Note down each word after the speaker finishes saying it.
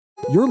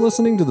You're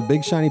listening to the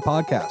Big Shiny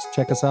Podcast.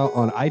 Check us out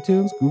on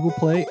iTunes, Google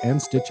Play,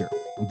 and Stitcher.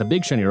 The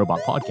Big Shiny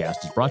Robot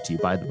Podcast is brought to you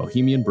by the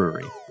Bohemian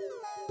Brewery.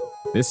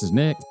 This is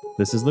Nick.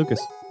 This is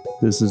Lucas.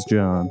 This is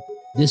John.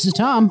 This is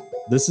Tom.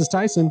 This is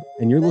Tyson,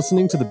 and you're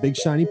listening to the Big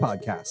Shiny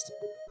Podcast.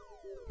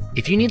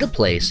 If you need a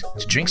place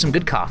to drink some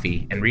good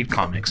coffee and read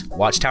comics,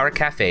 Watchtower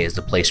Cafe is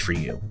the place for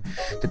you.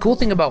 The cool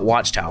thing about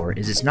Watchtower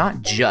is it's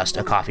not just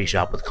a coffee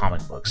shop with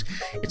comic books.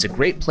 It's a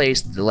great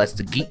place that lets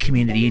the geek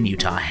community in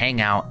Utah hang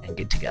out and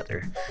get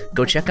together.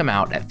 Go check them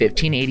out at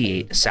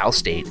 1588 South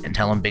State and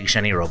tell them Big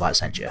Shiny Robot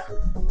sent you.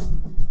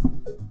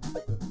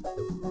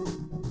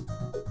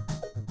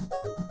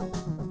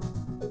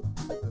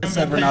 I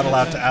said we're not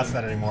allowed to ask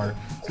that anymore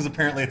because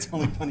apparently it's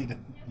only funny to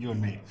you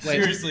and me.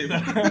 Seriously,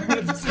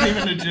 that's not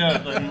even a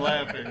joke. I'm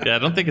laughing. Yeah, I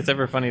don't think it's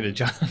ever funny to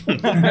John.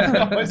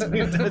 I was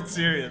being dead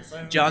serious.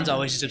 John's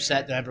always just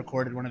upset that I've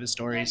recorded one of his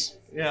stories.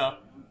 Yeah.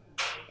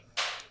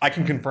 I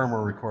can confirm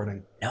we're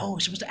recording. No, we're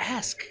supposed to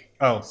ask.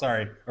 Oh,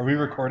 sorry. Are we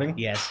recording?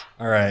 Yes.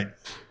 All right.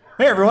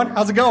 Hey, everyone.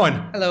 How's it going?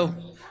 Hello.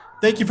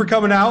 Thank you for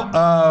coming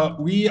out.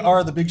 We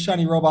are the Big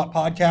Shiny Robot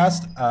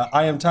Podcast.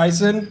 I am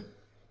Tyson,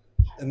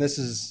 and this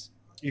is...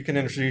 You can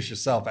introduce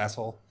yourself,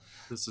 asshole.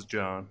 This is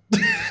John.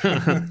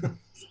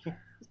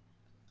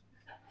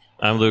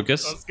 I'm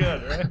Lucas. That's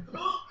good, right?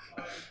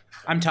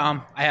 I'm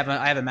Tom. I have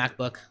a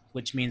MacBook,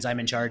 which means I'm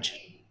in charge.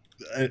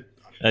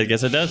 I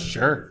guess it does.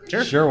 Sure.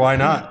 Why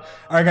not?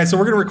 All right, guys. So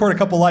we're gonna record a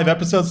couple live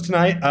episodes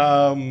tonight.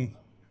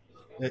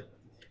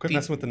 Quit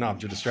messing with the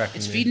knobs. You're distracting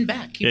It's me. feeding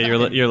back. Keep Yeah, you're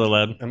a little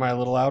loud. Am I a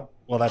little loud?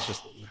 Well, that's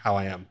just how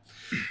I am.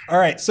 All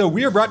right, so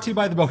we are brought to you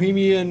by the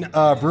Bohemian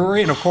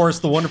Brewery and, of course,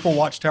 the wonderful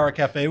Watchtower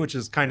Cafe, which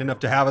is kind enough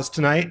to have us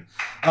tonight.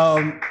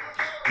 Good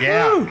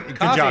coffee.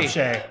 job,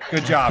 Shay.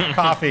 Good job.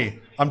 Coffee.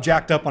 I'm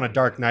jacked up on a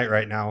dark night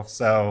right now,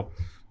 so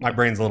my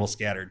brain's a little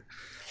scattered.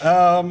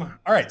 All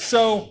right,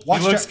 so He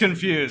looks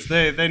confused.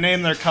 They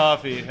named their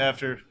coffee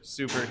after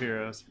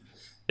superheroes.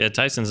 Yeah,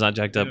 Tyson's not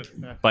jacked up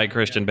by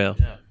Christian Bale.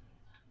 Yeah.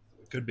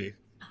 Could be.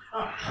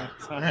 All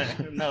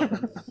right. No.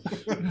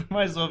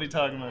 Might as well be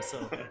talking to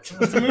myself.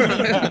 Let's move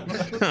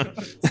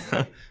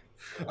on.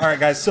 All right,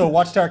 guys, so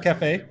Watchtower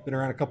Cafe, been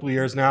around a couple of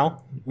years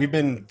now. We've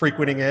been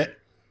frequenting it,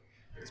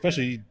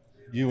 especially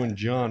you and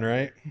John,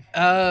 right?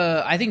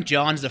 I think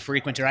John's the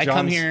frequenter. I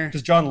come here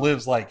because John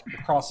lives like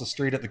across the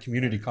street at the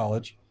community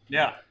college.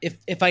 Yeah.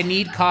 if I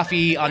need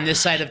coffee on this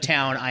side of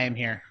town, I am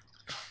here.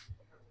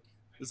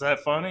 Is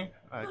that funny?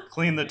 I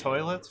clean the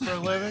toilets for a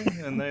living,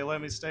 and they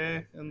let me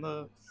stay in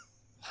the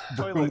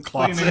toilet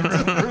closet.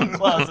 cleaning room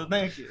closet.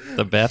 Thank you.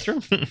 The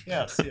bathroom?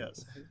 Yes.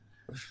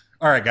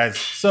 All right, guys.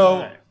 So All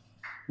right.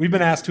 we've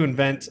been asked to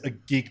invent a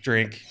geek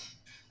drink.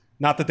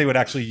 Not that they would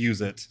actually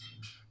use it,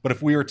 but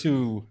if we were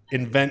to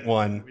invent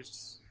one,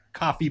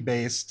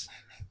 coffee-based,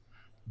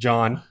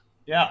 John,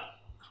 Yeah.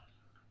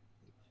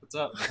 What's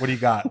up? what do you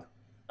got?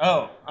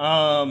 Oh,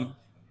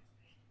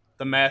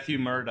 the Matthew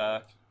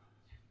Murdoch.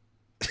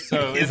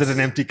 So Is it an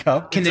empty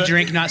cup? Can the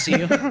drink not see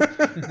you?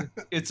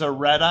 It's a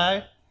red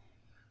eye,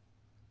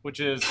 which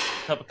is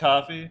a cup of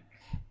coffee.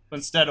 But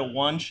instead of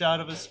one shot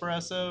of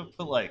espresso,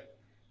 put like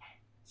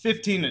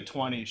 15 to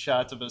 20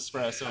 shots of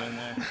espresso in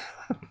there.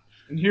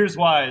 And here's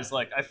why: is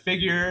like I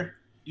figure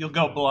you'll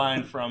go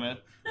blind from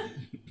it,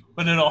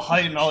 but it'll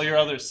heighten all your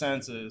other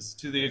senses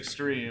to the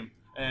extreme,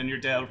 and your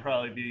dad will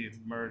probably be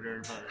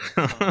murdered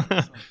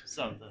or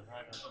something.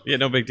 I don't know. Yeah,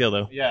 no big deal,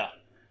 though. Yeah.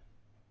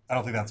 I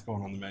don't think that's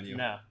going on the menu.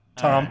 No.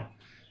 Tom? All right.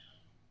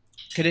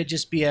 Could it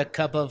just be a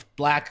cup of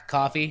black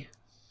coffee?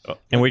 Oh,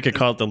 and we could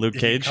call it the Luke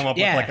If you Cage. come up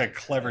Yeah. with like a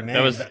clever name.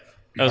 That was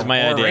my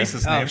or a idea.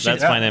 racist name. shit.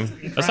 That's my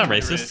name. That's not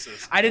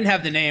racist. I didn't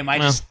have the name. I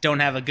just don't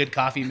have a good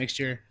coffee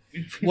mixture.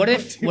 What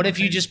if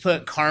you just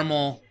put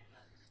caramel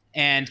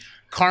in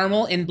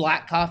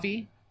black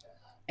coffee,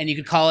 and you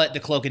could call it the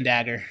Cloak and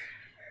Dagger?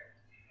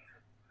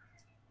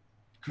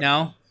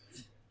 No?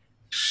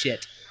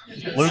 Shit.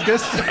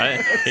 Lucas? I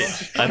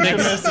think.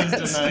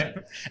 Misses tonight.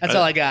 That's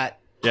all I got.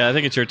 Yeah, I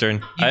think it's your turn.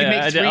 You can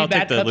make 3 I'll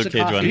bad take the cups Luke of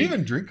Cage coffee. Do you one.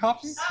 even drink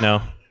coffee?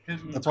 No.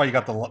 That's why you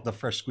got the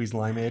fresh squeezed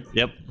limeade.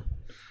 Yep.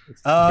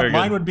 Mine Very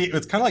good. would be,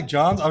 it's kind of like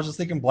John's. I was just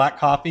thinking black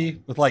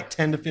coffee with like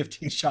 10 to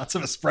 15 shots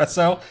of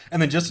espresso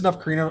and then just enough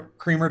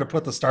creamer to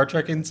put the Star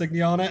Trek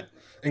insignia on it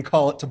and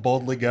call it To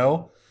Boldly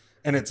Go.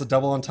 And it's a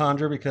double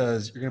entendre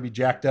because you're going to be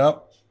jacked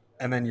up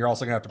and then you're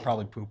also going to have to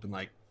probably poop in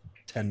like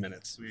 10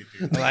 minutes. Sweet,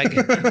 I dude. like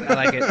it. I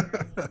like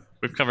it.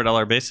 We've covered all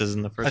our bases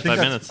in the first 5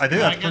 minutes. I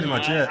think that's pretty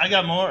much it. I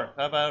got more.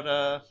 How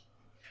about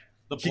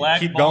the black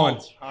keep bolt?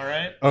 going. All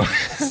right. Oh,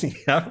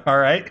 yeah. All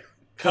right.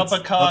 Cup of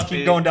Let's coffee.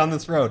 keep going down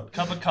this road.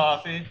 Cup of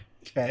coffee.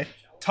 Okay.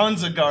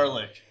 Tons of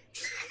garlic.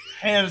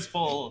 Hands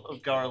full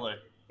of garlic.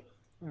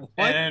 What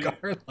And-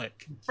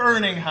 garlic?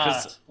 Burning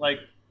hot. Like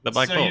The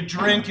black so bolt. you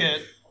drink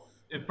it,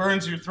 it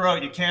burns your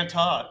throat. You can't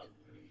talk.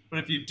 But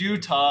if you do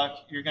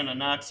talk, you're gonna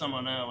knock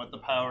someone out with the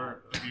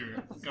power of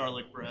your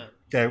garlic bread.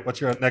 Okay, what's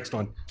your next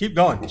one? Keep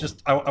going.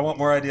 Just I want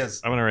more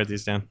ideas. I'm going to write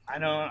these down. I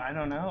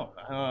don't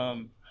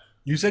know.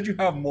 You said you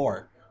have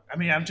more. I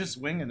mean, I'm just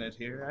winging it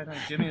here.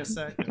 Give me a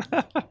second.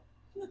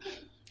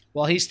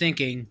 While he's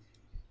thinking,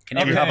 Can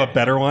Do you every- have a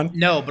better one?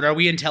 No, but are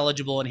we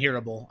intelligible and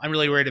hearable? I'm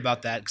really worried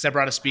about that because I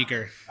brought a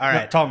speaker. All No,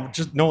 right. Tom,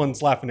 just no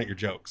one's laughing at your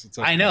jokes. It's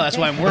okay. I know. That's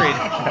why I'm worried.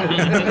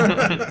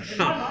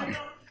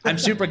 I'm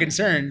super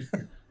concerned.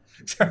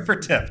 Except for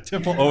Tiff.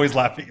 Tiff will always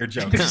laugh at your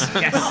jokes.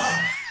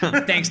 Yes.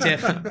 Thanks,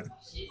 Tiff.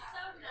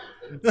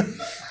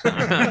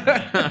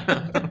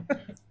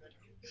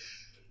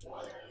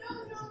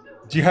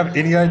 Do you have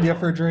any idea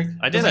for a drink?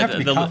 I did. Doesn't have to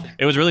be coffee.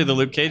 It was really the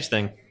Luke Cage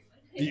thing.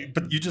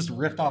 But you just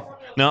riffed off.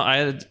 No, I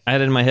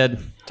had it in my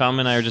head. Tom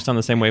and I are just on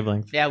the same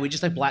wavelength. Yeah, we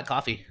just like black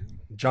coffee.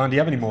 John, do you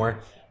have any more?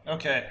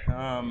 Okay.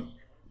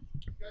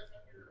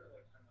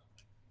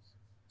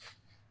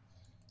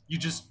 You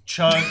just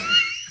chug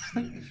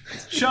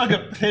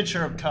a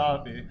pitcher of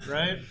coffee,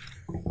 right?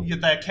 You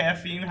get that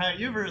caffeine high.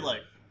 You ever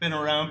like been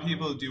around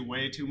people who do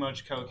way too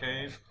much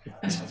cocaine?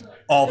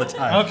 All the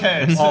time.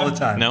 Okay, All so the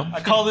time. No? I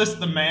call this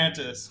the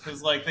mantis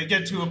because like they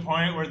get to a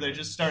point where they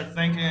just start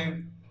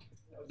thinking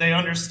they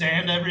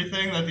understand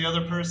everything that the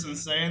other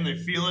person's saying. They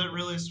feel it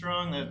really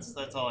strong. That's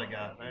all I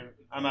got.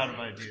 I'm out of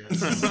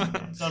ideas.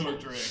 Done with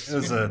drinks. It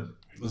was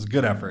a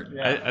good effort.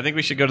 Yeah. I think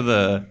we should go to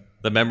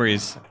the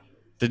memories.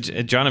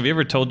 John, have you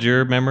ever told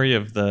your memory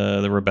of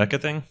the Rebecca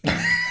thing?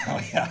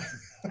 Oh yeah.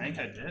 I think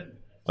I did.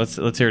 Let's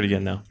hear it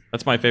again now.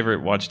 That's my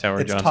favorite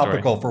Watchtower It's John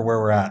topical story. for where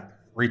we're at.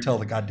 Retell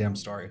the goddamn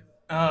story.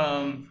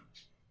 So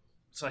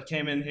I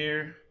came in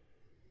here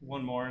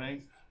one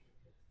morning.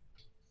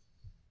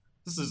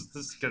 This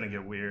is gonna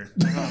get weird.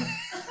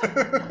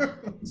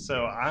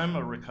 So I'm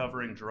a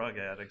recovering drug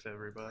addict,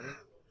 everybody,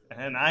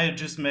 and I had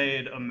just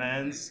made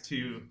amends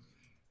to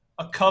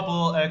a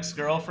couple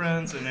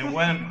ex-girlfriends, and it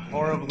went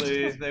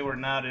horribly. They were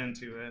not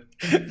into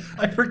it.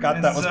 I forgot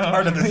And that was so-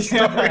 part of the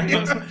story.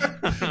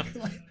 Yeah.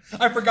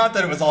 I forgot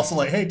that it was also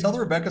like, hey, tell the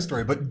Rebecca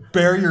story, but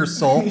bare your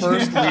soul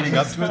first leading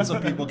up to it so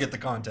people get the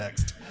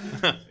context.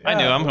 I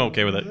knew. I'm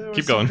okay with There it. was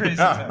Keep some going. crazy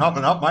Yeah,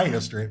 times. not my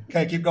history.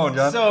 Okay, keep going,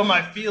 John. So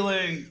my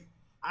feeling,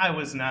 I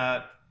was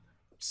not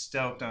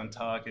stoked on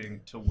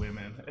talking to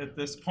women at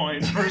this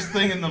point. First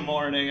thing in the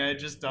morning, I had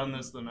just done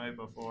this the night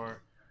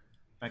before.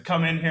 I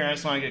come in here, I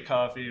just want to get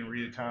coffee and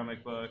read a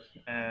comic book,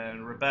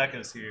 and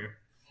Rebecca's here.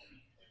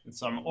 And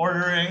so I'm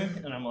ordering,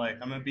 and I'm like,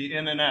 I'm going to be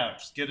in and out.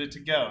 Just get it to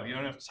go. You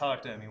don't have to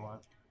talk to anyone.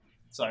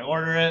 So I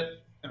order it,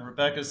 and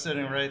Rebecca's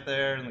sitting right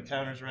there, and the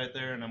counter's right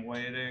there, and I'm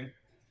waiting.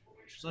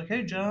 She's like,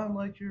 hey, John,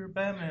 like your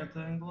Batman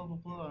thing, blah, blah,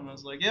 blah. And I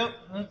was like, yep,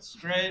 that's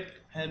great.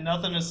 Had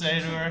nothing to say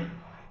to her.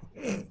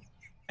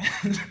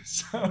 And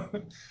so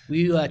Will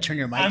you turn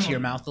your mic I'm- to your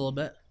mouth a little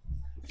bit?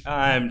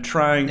 I'm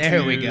trying to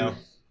There we go.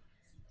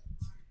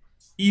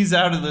 ease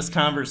out of this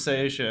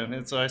conversation.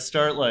 And so I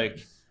start like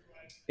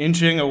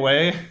inching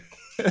away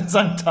as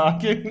I'm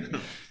talking.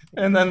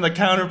 And then the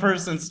counter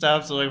person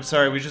stops and like,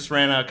 sorry, we just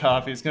ran out of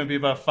coffee. It's going to be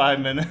about 5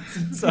 minutes.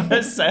 And so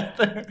I sat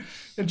there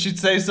and she'd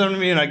say something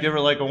to me and I'd give her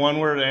like a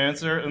one-word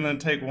answer and then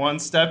take one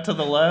step to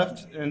the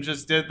left and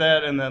just did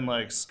that and then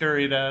like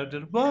scurried out,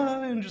 did a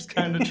bye and just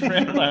kind of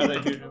trailed out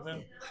of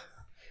here.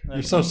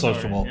 You're so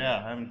sociable.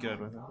 Yeah, I'm good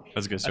with it.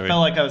 That's a good I story.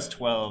 felt like I was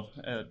 12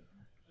 at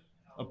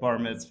a bar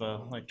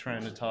mitzvah, like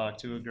trying to talk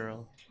to a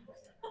girl.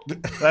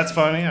 That's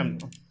funny. I'm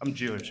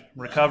Jewish.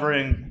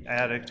 Recovering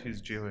addict who's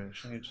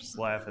Jewish. You just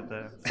laugh at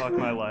that. Fuck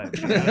my life.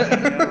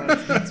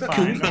 It's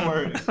fine. Don't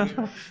worry.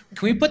 Can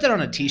we put that on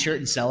a T-shirt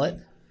and sell it?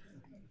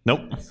 Nope.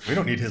 We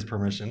don't need his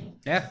permission.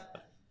 Yeah.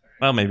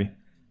 Well, maybe.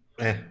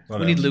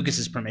 We need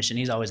Lucas's permission.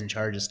 He's always in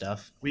charge of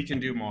stuff. We can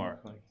do more.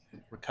 Like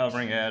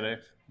recovering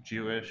addict,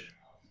 Jewish.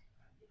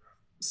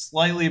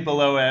 Slightly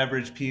below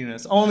average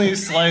penis. Only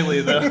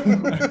slightly though.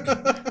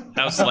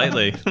 How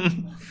slightly?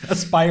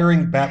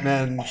 Aspiring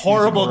Batman.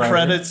 Horrible musical writer.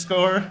 credit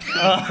score.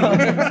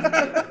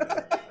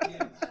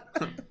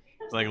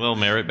 Like little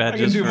merit I can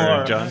badges do for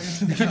more. John.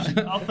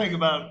 I'll think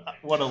about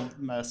what a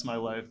mess my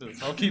life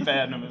is. I'll keep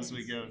adding them as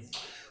we go.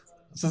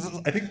 So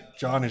I think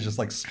John is just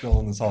like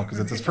spilling this all because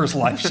it's his first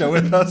live show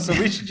with us. So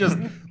we should just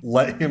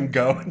let him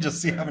go and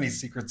just see how many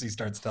secrets he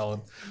starts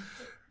telling.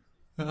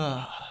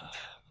 I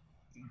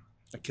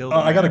killed Oh,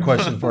 him. I got a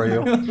question for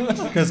you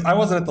because I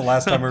wasn't at the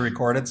last time we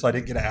recorded, so I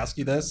didn't get to ask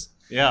you this.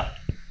 Yeah.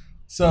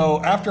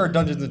 So after our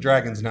Dungeons and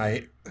Dragons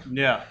night,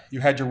 Yeah. you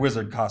had your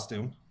wizard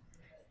costume,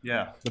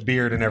 Yeah. the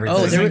beard and everything.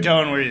 Oh, This there isn't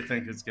going where you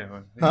think it's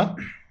going. Huh?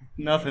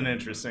 Nothing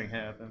interesting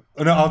happened.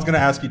 Oh, no, I was going to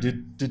ask you,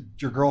 did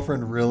your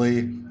girlfriend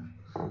really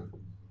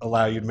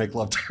allow you to make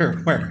love to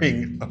her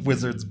wearing a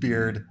wizard's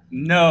beard?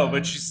 No,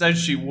 but she said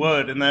she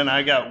would, and then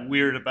I got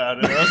weird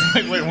about it. I was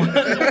like, wait,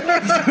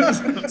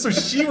 what? So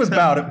she was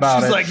about it.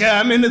 She's like, yeah,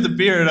 I'm into the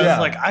beard. I Yeah.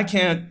 was like, I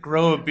can't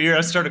grow a beard.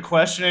 I started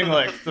questioning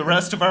like the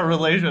rest of our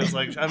relations.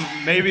 Like,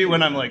 maybe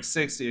when I'm like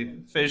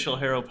 60, facial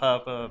hair will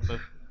pop up. But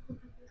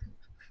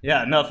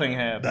yeah, nothing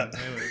happened.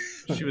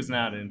 She was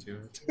not into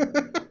it.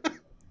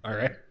 All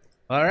right.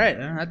 All right.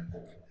 I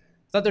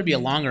thought there'd be a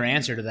longer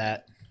answer to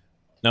that.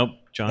 Nope.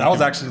 John. That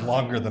was actually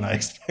longer than I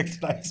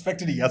expected. I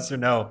expected a yes or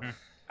no.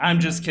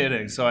 I'm just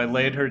kidding. So I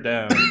laid her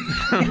down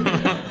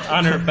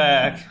on her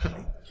back,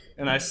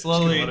 and I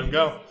slowly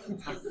go.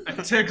 I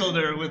tickled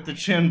her with the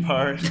chin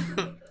part,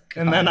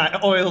 and then I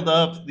oiled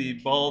up the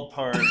bald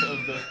part of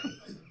the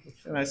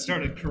And I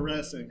started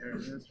caressing her. It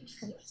was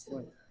just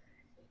like,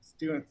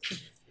 doing.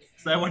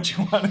 Is that what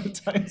you wanted,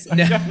 Tyson?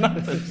 No. I got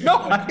nothing. No,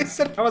 I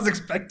said I was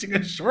expecting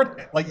a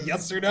short, like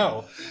yes or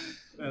no.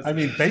 I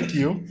mean, thank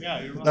you. Yeah,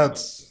 you're welcome.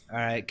 That's All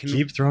right. Can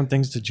Keep throwing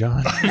things to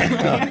John.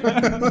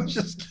 let's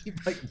just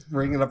keep like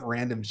bringing up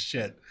random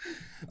shit.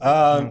 You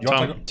want to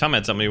talk Tom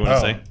had something you want to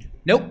say.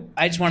 Nope.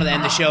 I just wanted to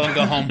end the show and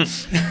go home.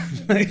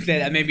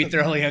 That made me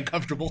thoroughly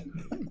uncomfortable.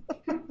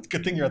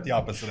 Good thing you're at the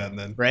opposite end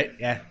then. Right?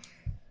 Yeah.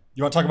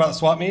 You want to talk about the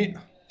swap meet?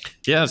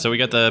 Yeah, so we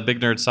got the Big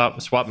Nerd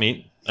Swap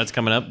Meet. That's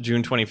coming up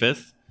June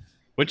 25th.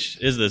 Which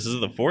is this? Is it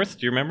the 4th?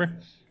 Do you remember?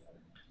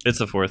 It's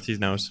the 4th. He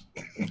knows.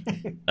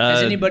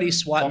 Has anybody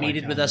swap oh my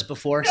meeted with God. us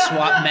before?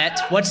 Swap met?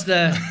 What's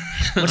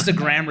the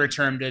grammar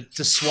term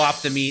to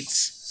swap the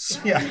meats?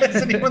 Yeah.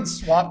 Has anyone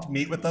swapped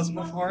meat with us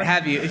before?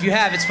 Have you? If you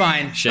have, it's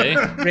fine. Shay?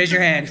 Raise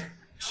your hand.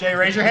 Shay,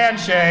 raise your hand,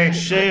 Shay.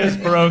 Shay is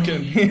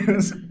broken.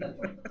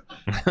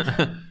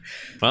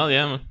 Well,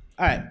 yeah.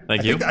 All right.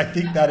 Thank you. I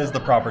think that is the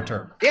proper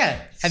term. Yeah.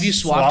 Have you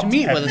swapped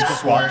meat have with us you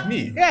before? Swapped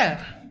meat.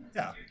 Yeah.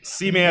 Yeah.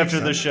 See me after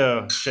the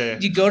show, Shay.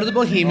 You go to the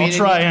Bohemian. I'll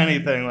try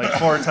anything like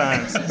 4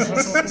 times.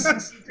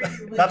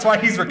 That's why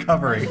he's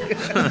recovering.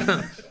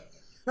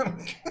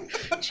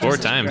 4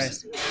 times.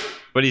 Christ.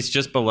 But he's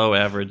just below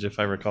average, if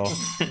I recall.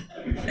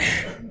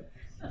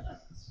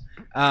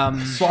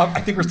 Swap.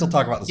 I think we're still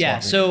talking about the swap. Yeah,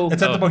 meet. so-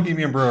 it's at the Oh.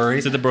 Bohemian Brewery.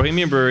 It's at the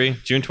Bohemian Brewery,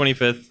 June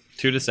 25th,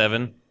 2 to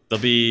 7.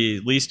 There'll be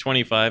at least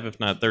 25, if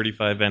not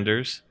 35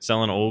 vendors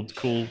selling old,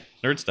 cool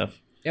nerd stuff.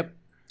 Yep. And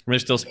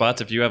there's still spots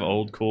if you have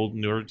old, cool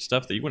nerd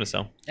stuff that you want to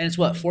sell. And it's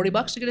what,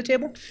 $40 to get a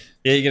table?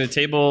 Yeah, you get a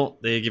table.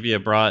 They give you a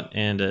brat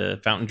and a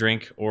fountain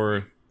drink,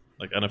 or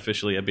like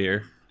unofficially a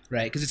beer.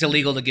 Right, because it's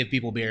illegal to give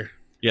people beer.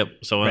 Yep.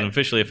 So Right.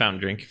 unofficially a fountain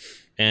drink,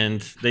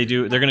 and they're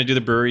going to do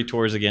the brewery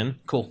tours again,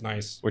 Cool.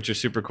 Nice. which are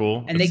super cool.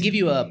 And they It's- give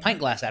you a pint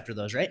glass after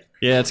those, right?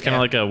 yeah, it's kind of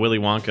Yeah. like a Willy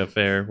Wonka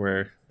fair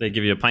where they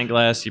give you a pint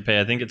glass. You pay,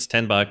 I think it's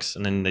 $10,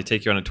 and then they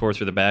take you on a tour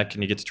through the back,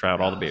 and you get to try out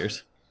all the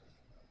beers.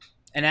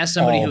 And as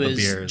somebody All who the has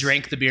beers.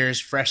 drank the beers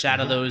fresh out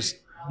of those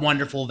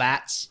wonderful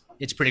vats,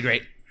 it's pretty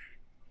great.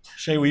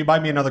 Shay, will you buy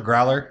me another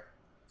growler?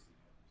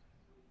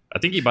 I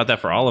think he bought that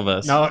for all of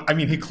us. No, I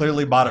mean he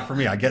clearly bought it for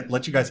me.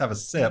 Let you guys have a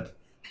sip,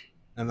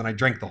 and then I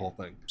drank the whole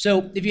thing.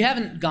 So if you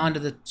haven't gone to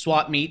the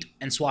swap meet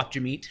and swapped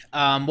your meat,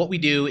 what we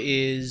do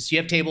is you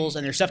have tables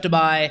and there's stuff to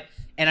buy.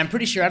 And I'm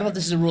pretty sure, I don't know if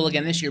this is a rule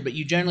again this year, but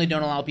you generally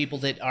don't allow people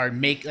that are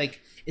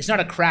it's not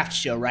a craft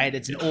show, right?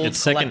 It's an old It's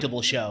second-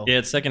 collectible show. Yeah,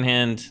 it's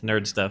secondhand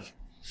nerd stuff.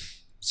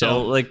 So,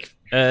 So- like,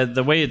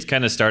 the way it's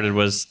kind of started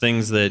was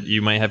things that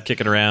you might have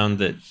kicking around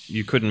that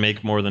you couldn't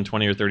make more than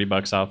 20 or 30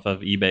 bucks off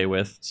of eBay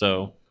with.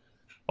 So,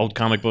 old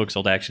comic books,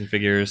 old action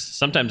figures.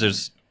 Sometimes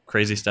there's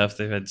crazy stuff.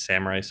 They've had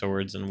samurai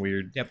swords and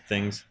weird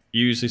things.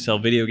 You usually sell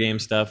video game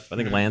stuff. I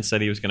think Lance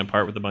said he was going to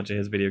part with a bunch of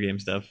his video game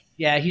stuff.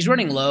 Yeah, he's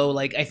running low.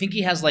 Like, I think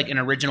he has like an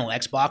original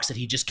Xbox that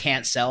he just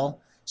can't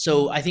sell.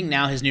 So I think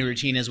now his new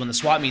routine is when the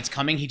swap meet's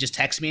coming, he just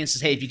texts me and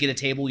says, "Hey, if you get a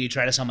table, will you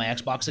try to sell my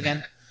Xbox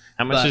again?"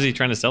 How much But- is he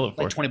trying to sell it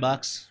for? Like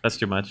 $20. That's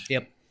too much.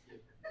 Yep.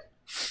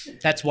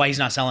 That's why he's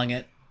not selling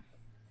it.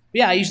 But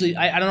yeah, I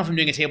don't know if I'm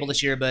doing a table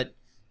this year, but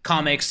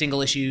comics,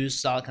 single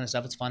issues, all that kind of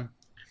stuff. It's fun.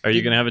 Are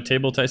you going to have a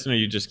table, Tyson, or are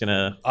you just going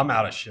to... I'm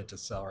out of shit to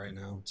sell right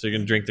now. So you're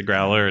going to drink the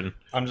growler and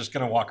I'm just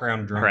gonna walk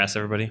around drunk, harass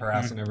everybody?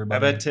 harassing I everybody.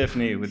 bet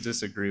Tiffany would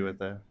disagree with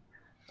that.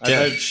 I Yeah.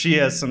 bet she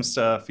has some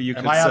stuff you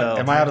Am could I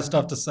sell. out of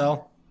stuff to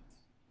sell?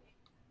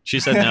 She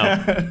said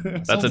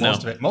no. That's a no.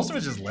 Most of it. Most of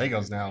it's just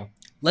Legos now.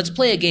 Let's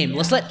play a game.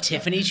 Let's let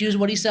Tiffany choose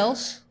what he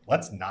sells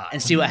Let's not.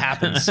 and see what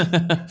happens.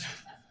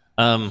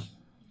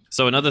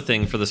 So another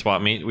thing for the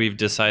swap meet, we've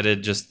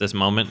decided just this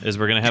moment is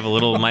we're going to have a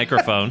little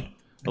microphone,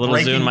 a little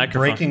Zune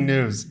microphone. Breaking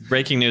news.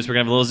 Breaking news. We're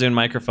going to have a little Zune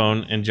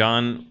microphone, and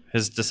John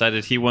has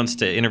decided he wants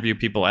to interview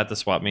people at the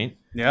swap meet.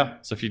 Yeah,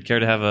 So if you'd care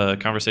to have a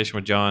conversation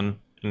with John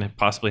and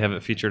possibly have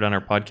it featured on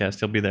our podcast,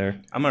 he'll be there.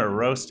 I'm gonna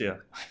roast you.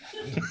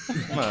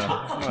 I'm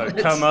gonna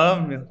come up.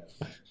 And be like,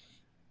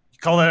 you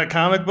call that a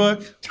comic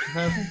book?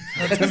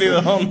 That's gonna be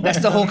the whole. That's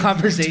the whole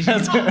conversation.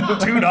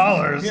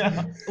 $2.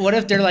 Yeah. What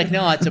if they're like,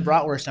 "No, it's a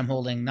bratwurst I'm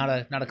holding, not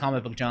a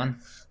comic book, John."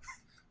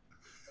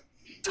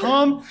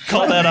 Tom,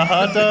 call that a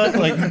hot dog?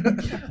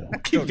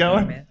 Like, keep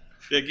going. Man.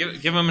 Yeah,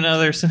 give him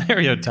another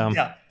scenario, Tom.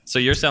 Yeah. So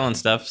you're selling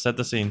stuff. Set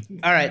the scene.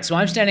 All right, so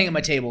I'm standing at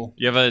my table.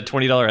 You have a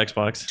 $20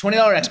 Xbox. $20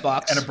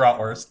 Xbox, And a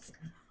bratwurst.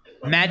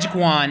 magic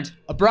wand,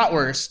 a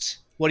bratwurst.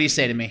 What do you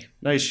say to me?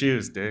 Nice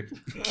shoes, Dick.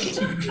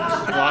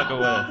 Walk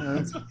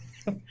away.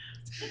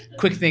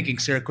 Quick thinking,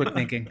 sir. Quick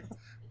thinking.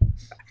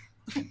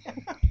 What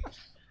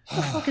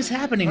the fuck is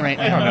happening right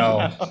I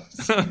now? don't know.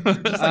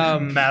 Just like a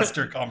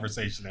master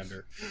conversation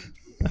ender.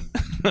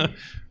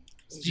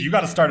 You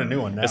got to start a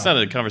new one now. It's not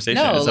a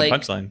conversation. No, it's like a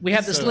punchline. we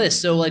have this list.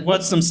 So like,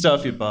 What's some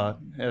stuff you bought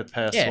at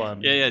past Yeah. swap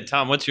meet? Yeah.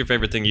 Tom, what's your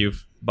favorite thing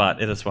you've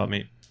bought at a swap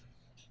meet?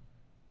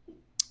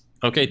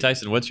 Okay,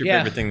 Tyson, what's your Yeah.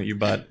 favorite thing that you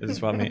bought at a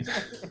swap meet?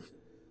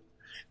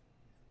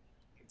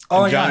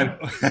 Oh, And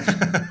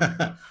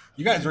yeah.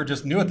 You guys were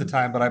just new at the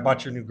time, but I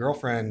bought your new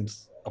girlfriend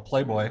a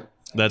Playboy.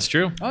 That's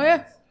true. oh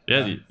yeah,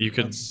 Yeah, you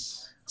could.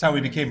 That's how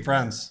we became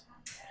friends.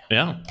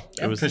 Yeah,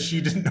 it was. because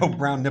she didn't know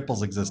brown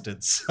nipples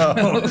existed.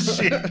 So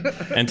she,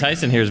 And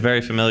Tyson here is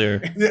very familiar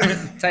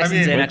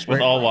Tyson's an expert.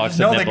 with all walks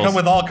no, of they nipples. come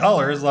with all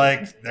colors.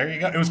 Like there you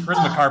go. It was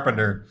Charisma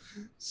Carpenter.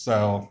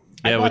 So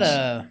I Yeah, bought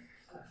which-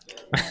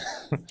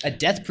 a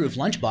death-proof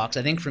lunchbox,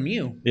 I think, from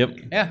you. Yep,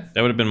 Yeah.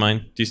 that would have been mine.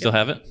 Do you still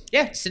have it?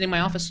 Yeah, it's sitting in my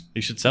office.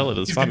 You should sell it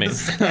as swap meet.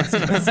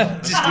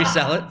 Just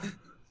resell it.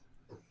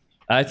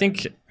 I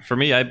think for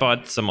me, I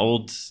bought some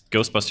old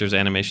Ghostbusters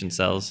animation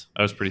cells.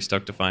 I was pretty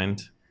stoked to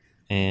find,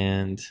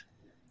 and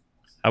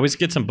I always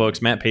get some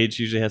books. Matt Page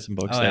usually has some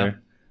books Oh, yeah.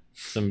 there.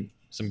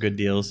 Some good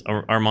deals.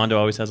 Armando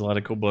always has a lot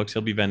of cool books.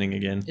 He'll be vending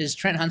again. Is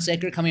Trent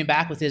Hunsaker coming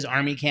back with his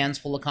army cans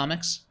full of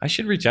comics I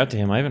should reach out to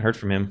him. I haven't heard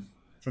from him.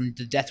 from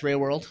the Death Ray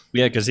world?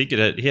 Yeah, because he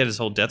had his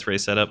whole Death Ray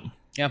set up.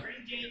 Yeah.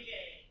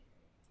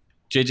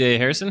 JJ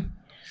Harrison.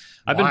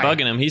 I've been Why?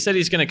 bugging him. He said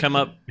he's going to come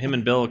up. Him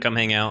and Bill will come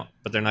hang out,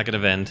 but they're not going to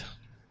vend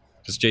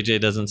because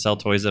JJ doesn't sell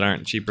toys that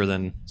aren't cheaper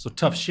than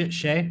tough shit,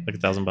 Shay. like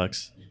 $1,000.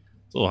 It's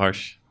a little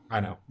harsh. I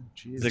know.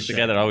 He's like the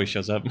guy that always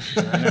shows up.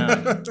 I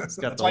know. He's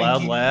got the why he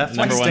loud keep- laugh. That's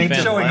why Number he one stays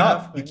fan. showing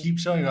Laugh. up. He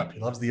keeps showing up. He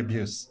loves the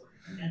abuse.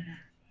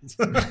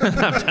 I'm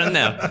done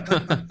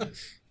now.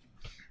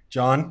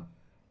 John,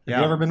 have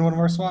you ever been to one of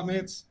our swap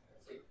meets?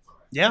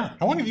 Yeah.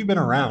 How long have you been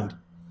around?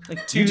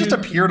 Like You just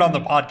appeared on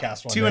the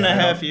podcast one two day, and a I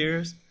know. half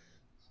years.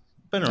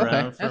 Been around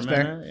Okay, for a that's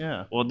fair. minute.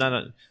 Yeah. Well,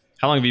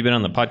 how long have you been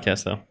on the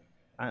podcast though?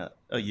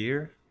 A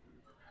year.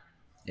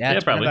 Yeah, Yeah,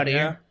 it's been probably. about a Yeah.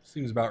 year.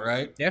 Seems about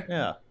right.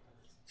 Yeah.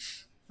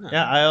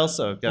 Yeah, I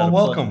also got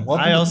Well, welcome.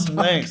 Welcome I to also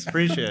the thanks,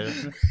 appreciate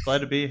it. Glad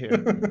to be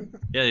here.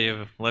 Yeah,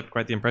 you've left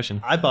quite the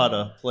impression. I bought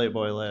a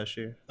Playboy last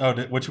year. Oh,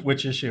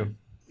 which issue?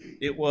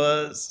 It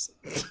was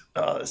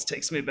this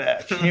takes me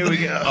back. Here we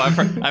go.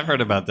 Oh, I've heard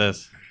about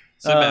this.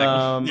 Sit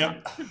back.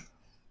 Yep.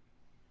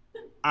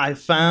 I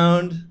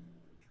found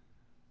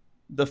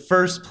the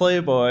first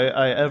Playboy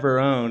I ever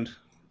owned,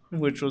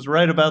 which was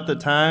right about the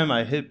time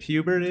I hit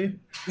puberty.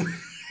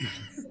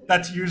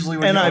 That's usually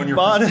when And you I own your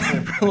bought first it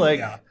Playboy. for like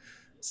Yeah.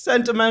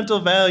 sentimental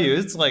value.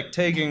 It's like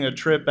taking a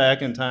trip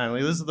back in time.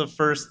 Like this is the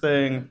first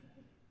thing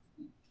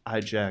I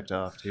jacked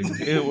off to.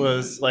 It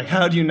was like,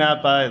 how do you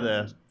not buy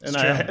that? And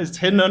it's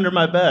hidden under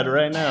my bed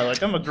right now.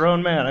 Like I'm a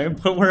grown man. I can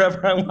put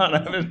wherever I want. I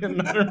have it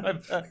hidden under my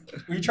bed.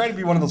 Were you trying to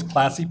be one of those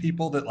classy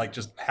people that like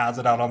just has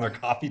it out on their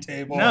coffee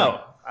table?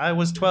 No, I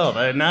was 12.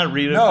 I did not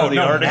read it No, for the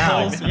no,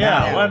 articles. now. Yeah,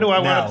 Now. why do I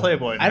want Now. a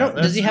Playboy? I don't-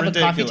 now? does he That's have a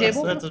coffee ridiculous.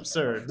 table? That's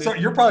absurd. So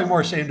you're probably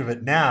more ashamed of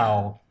it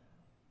now.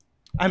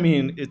 I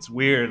mean, it's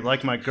weird.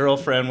 Like my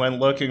girlfriend went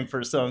looking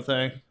for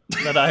something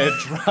that I had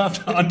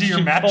dropped Under your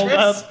She pulled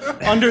mattress?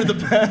 out under the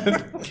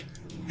bed.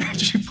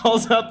 She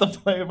pulls out the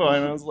Playboy,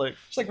 and I was like,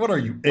 She's like, what are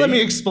you? "Let me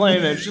 8?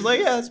 explain it." She's like,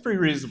 "Yeah, it's pretty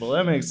reasonable.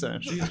 That makes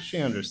sense." She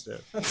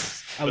understood.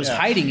 I was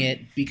hiding it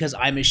because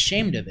I'm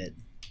ashamed of it.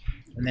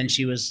 And then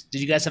she was.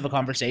 Did you guys have a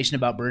conversation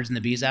about birds and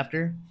the bees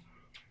after?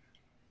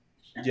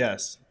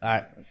 Yes, All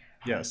right.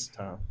 yes,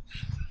 Tom.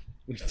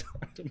 We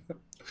talked about.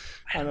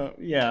 I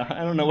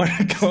don't know where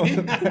to go.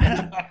 with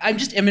that.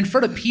 I'm in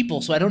front of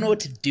people, so I don't know what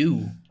to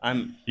do.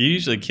 I'm You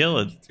usually kill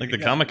it, like the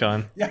Comic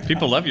Con.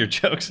 People love your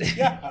jokes.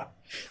 Yeah.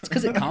 It's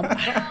because it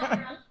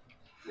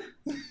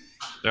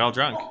They're all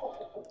drunk.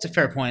 It's a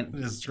fair point.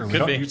 It is true. We Could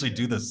don't be. usually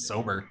do this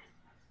sober.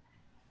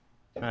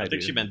 I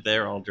think she meant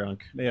they're all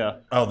drunk. Yeah.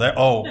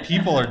 Oh,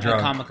 people are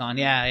drunk. Comic Con,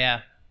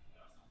 yeah.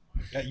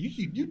 Yeah,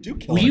 you do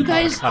kill Were it you at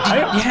guys?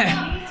 Comic-Con.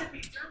 Yeah.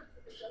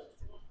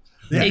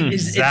 Yeah,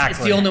 It's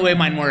the only way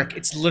mine work.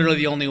 It's literally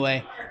the only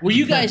way. Were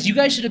you guys? You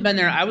guys should have been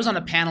there. I was on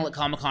a panel at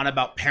Comic Con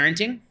about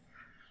parenting,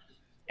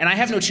 and I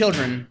have no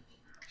children,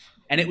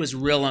 and it was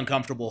real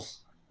uncomfortable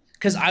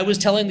because I was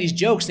telling these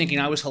jokes thinking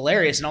I was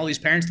hilarious, and all these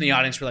parents in the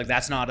audience were like,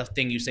 "That's not a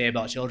thing you say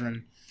about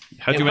children."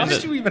 How'd you How end did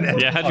up? you even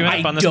end Yeah, how'd you end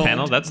up on this don't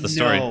panel? That's the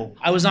story. know.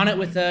 I was on it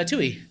with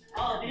Tui.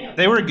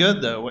 They were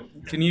good though.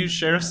 Can you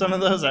share some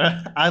of those?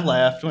 I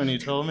laughed when you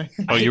told me.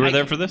 Oh, you were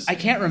there for this? I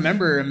can't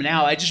remember them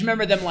now. I just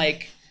remember them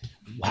like,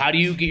 "How do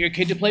you get your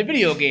kid to play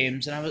video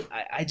games?" And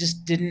I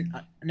just didn't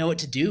know what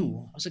to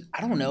do. I was like,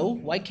 I don't know.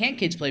 Why can't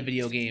kids play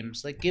video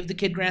games? Like, give the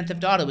kid Grand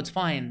Theft Auto. It's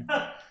fine.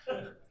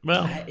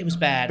 Well, It was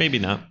bad. maybe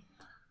not.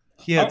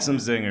 He had some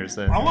zingers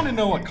there. I want to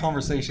know what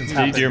conversations Do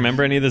happened. you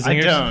remember any of the I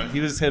zingers? don't. He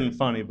was hitting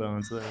funny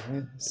bones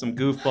there. Some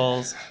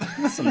goofballs,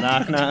 some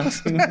knock knocks.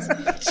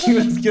 He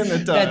was getting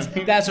it done.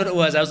 That's what it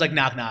was. I was like,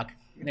 knock knock.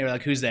 And they were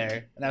like, who's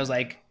there? And I was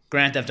like,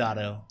 Grand Theft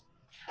Auto.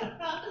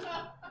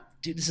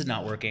 Dude, this is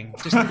not working.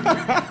 Just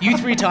you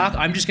three talk.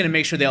 I'm just gonna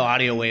make sure the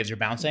audio waves are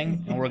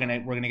bouncing, and we're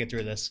gonna get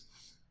through this.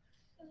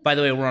 By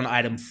the way, we're on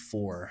item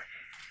 4.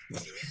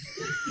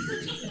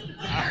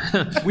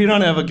 We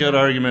don't have a good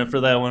argument for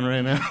that one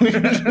right now.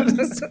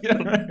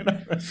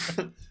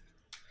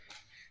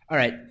 All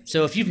right.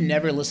 So if you've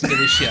never listened to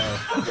this show,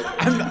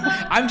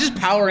 I'm just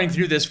powering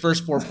through this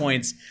first 4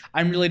 points.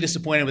 I'm really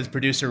disappointed with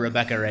producer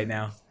Rebecca right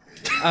now.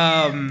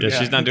 Yeah,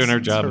 she's not doing her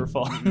It's job. her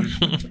fault.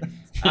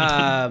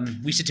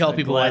 We should tell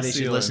people why glass they should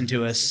ceiling. listen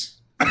to us.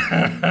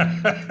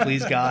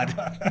 Please God.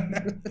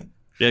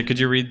 Yeah, could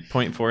you read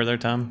point 4 there,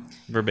 Tom?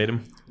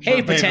 Verbatim. Hey,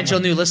 Verbatim. potential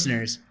new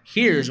listeners,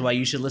 here's why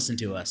you should listen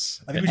to us.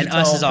 I think we And should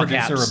us is tell all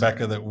producer caps.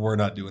 Rebecca that we're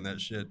not doing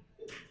that shit.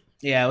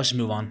 Yeah, let's just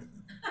move on.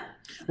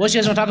 What do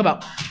you guys want to talk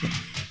about?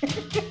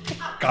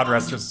 God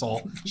rest his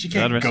soul. She God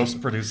can't rest his-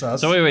 ghost produce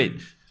us. So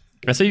wait.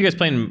 I saw you guys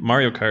playing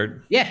Mario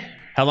Kart. Yeah.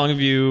 How long have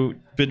you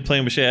been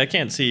playing with Shay? I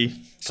can't see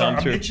Sorry, Tom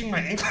I'm through. itching my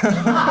ankle.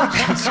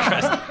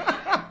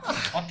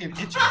 Fucking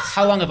itches.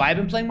 How long have I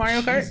been playing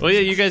Mario Kart? Well, yeah,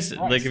 you guys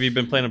like have you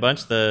been playing a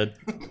bunch on the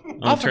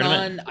Off and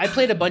tournament? on. I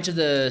played a bunch of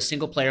the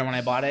single player when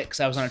I bought it because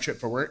I was on a trip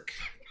for work.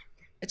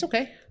 It's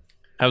okay.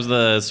 How's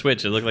the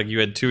Switch? It looked like you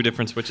had 2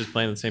 different Switches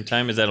playing at the same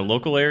time. Is that a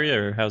local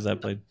area or how's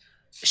that played?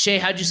 Shay,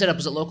 how'd you set up?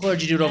 Was it local or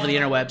did you do it over the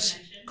interwebs?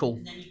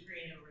 Cool.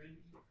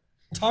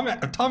 Tom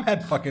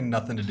had fucking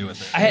nothing to do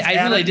with it. I really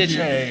Anna didn't.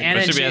 Shay. Anna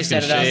We should and be Shay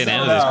asking set it Shay and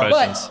up. Anna these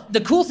questions. But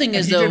the cool thing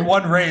is He though, did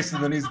one race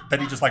and then he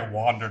just like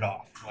wandered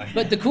off. Like,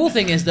 but the cool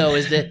thing is though,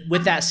 is that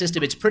with that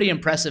system, it's pretty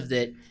impressive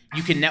that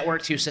you can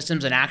network 2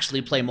 systems and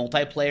actually play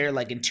multiplayer,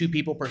 like in 2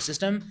 people per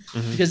system.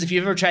 Because if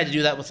you've ever tried to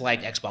do that with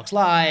like Xbox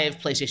Live,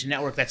 PlayStation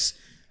Network, that's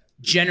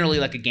generally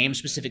like a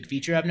game-specific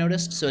feature I've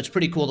noticed. So it's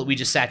pretty cool that we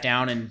just sat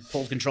down and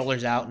pulled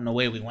controllers out and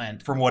away we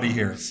went. from what he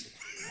hears.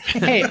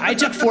 Hey, I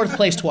took 4th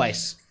place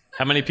twice.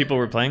 How many people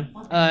were playing?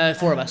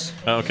 4 of us.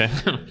 Oh, okay.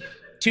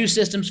 2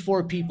 systems,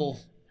 4 people.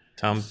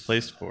 Tom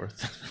placed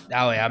 4th.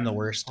 Oh yeah, I'm the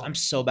worst. I'm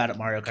so bad at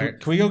Mario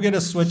Kart. Can we go get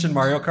a Switch in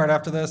Mario Kart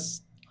after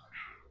this?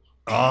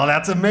 Oh,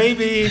 that's a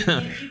maybe.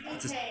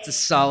 It's a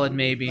solid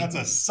maybe. That's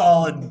a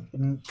solid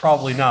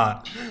probably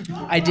not.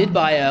 I did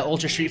buy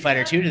Ultra Street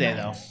Fighter 2 today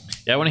though.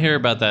 Yeah, I want to hear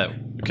about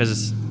that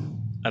because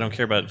I don't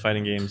care about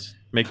fighting games.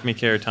 Make me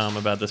care, Tom,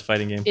 about this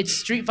fighting game. It's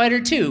Street Fighter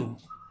 2,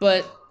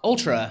 but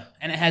Ultra,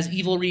 and it has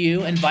Evil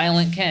Ryu and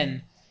Violent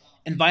Ken.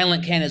 And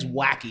Violent Ken is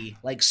wacky,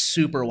 like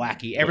super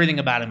wacky. Everything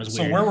about him is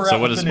So weird. where we're So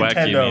at what with the does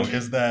wacky Nintendo mean?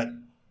 is that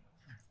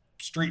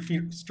Street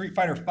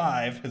Fighter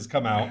 5 has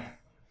come out.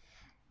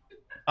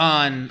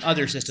 On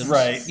other systems.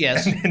 Right.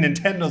 Yes. And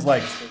Nintendo's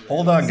like,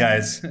 hold on,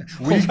 guys.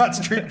 We got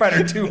Street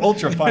Fighter 2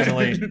 Ultra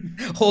finally.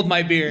 Hold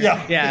my beer.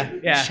 Yeah.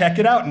 Yeah. Check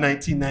it out,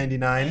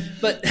 1999.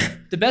 But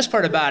the best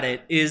part about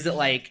it is that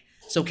like,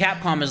 so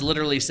Capcom has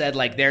literally said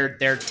like they're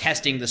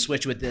testing the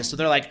Switch with this. So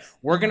they're like,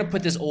 we're gonna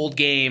put this old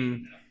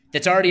game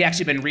that's already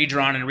actually been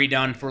redrawn and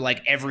redone for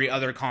like every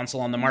other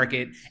console on the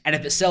market, and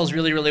if it sells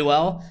really, really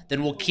well,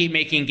 then we'll keep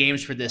making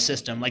games for this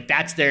system. Like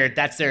that's their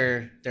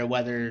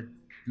weather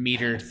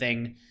meter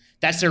thing.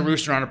 That's their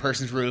rooster on a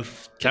person's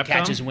roof that Capcom?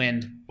 catches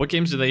wind. What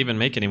games do they even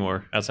make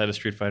anymore outside of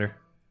Street Fighter?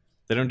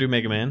 They don't do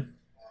Mega Man?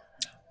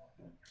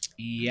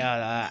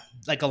 Yeah,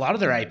 like a lot of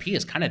their IP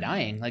is kind of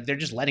dying. Like they're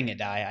just letting it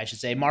die, I should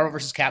say. Marvel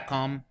vs.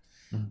 Capcom,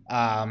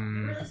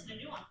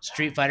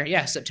 Street Fighter.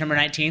 Yeah, September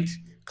 19th,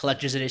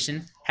 Collector's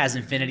Edition has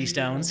Infinity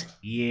Stones.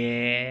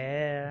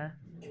 Yeah.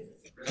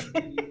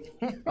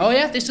 Oh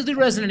yeah, they still do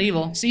Resident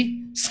Evil.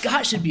 See,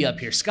 Scott should be up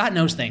here. Scott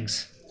knows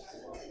things.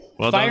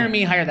 Well Fire done.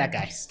 me, hire that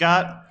guy.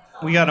 Scott,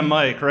 we got a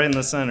mic right in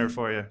the center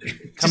for you.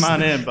 Come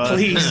on in, bud.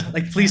 Please,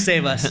 please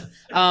save us.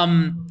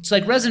 So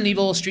like Resident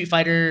Evil, Street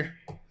Fighter.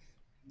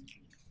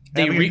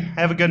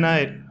 Have a good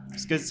night.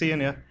 It's good seeing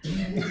you.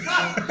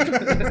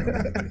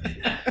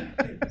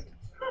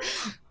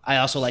 I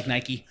also like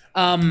Nike.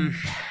 My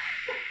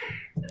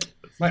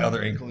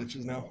other ankle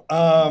itches now.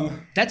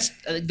 That's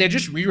they're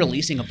just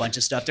re-releasing a bunch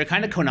of stuff. They're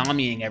kind of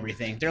Konami-ing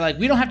everything. They're like,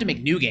 we don't have to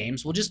make new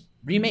games. We'll just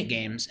remake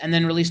games and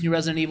then release new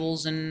Resident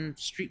Evils and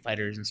Street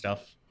Fighters and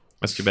stuff.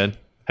 That's too bad.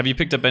 Have you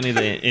picked up any of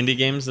the indie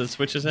games that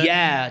Switch has had?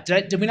 Yeah.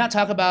 Did we not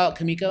talk about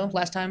Kamiko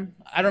last time?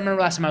 I don't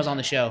remember last time I was on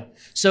the show.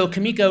 So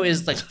Kamiko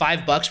is like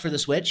 $5 for the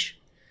Switch.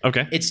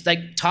 Okay. It's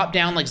like top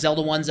down like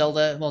Zelda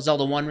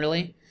 1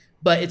 really.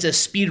 But it's a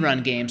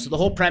speedrun game. So the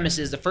whole premise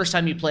is the first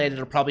time you play it,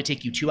 it'll probably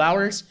take you 2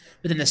 hours.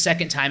 But then the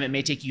second time, it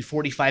may take you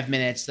 45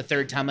 minutes. The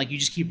third time, like you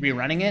just keep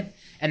rerunning it.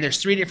 And there's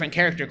 3 different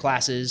character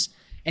classes.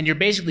 And you're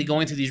basically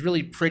going through these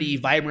really pretty,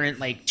 vibrant,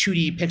 like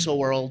 2D pixel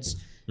worlds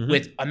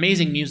with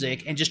amazing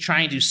music and just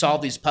trying to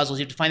solve these puzzles.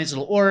 You have to find these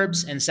little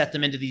orbs and set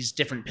them into these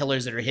different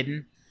pillars that are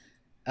hidden.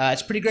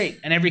 It's pretty great.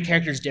 And every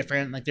character is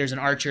different. Like there's an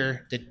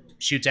archer that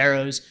shoots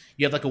arrows.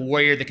 You have like a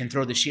warrior that can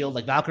throw the shield,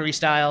 like Valkyrie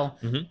style.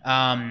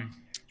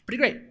 Pretty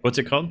great. What's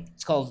it called?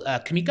 It's called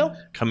Kamiko.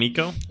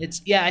 Kamiko?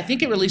 I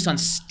think it released on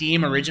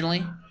Steam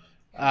originally,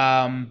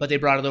 but they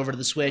brought it over to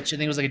the Switch. I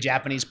think it was like a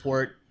Japanese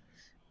port.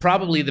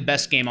 Probably the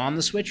best game on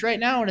the Switch right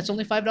now, and it's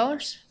only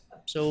 $5.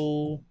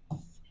 So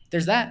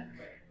there's that.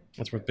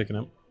 That's worth picking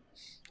up.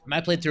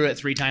 I played through it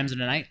 3 times in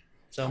a night.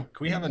 So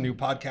Can we have a new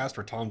podcast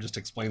where Tom just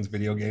explains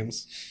video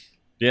games?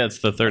 Yeah, it's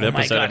the third Oh my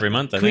episode God. every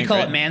month, I Can we think. call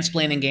right? it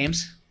mansplaining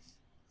games?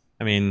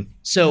 I mean,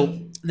 So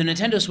the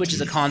Nintendo Switch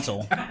is a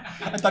console.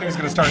 I thought he was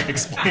going to start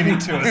explaining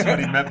to us what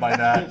he meant by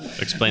that.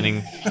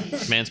 mansplaining.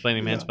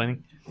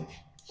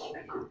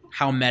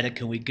 How meta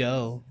can we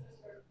go?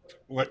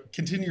 What?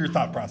 Continue your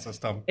thought process,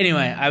 Tom.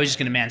 Anyway, I was just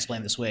going to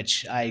mansplain the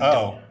Switch. I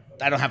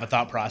don't have a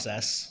thought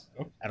process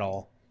at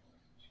all.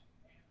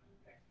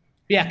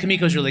 Yeah,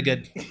 Kamiko's really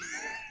good.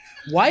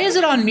 Why is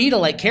it on me to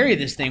like carry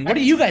this thing? What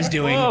are you guys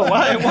doing? Oh,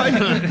 why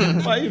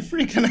are you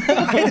freaking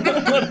out?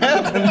 What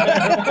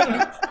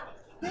happened?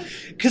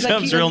 Because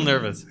Tom's real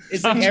nervous.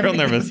 It's Tom's like real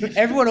nervous.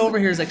 Everyone over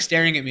here is like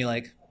staring at me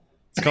like.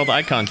 It's called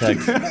eye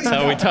contact. That's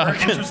how we talk.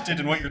 I'm interested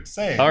in what you're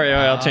saying. All right,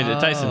 I'll change it.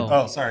 Tyson,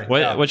 Oh, sorry. what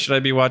Yeah. what should I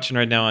be watching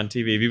right now on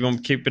TV? Have you been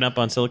keeping up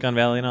on Silicon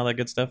Valley and all that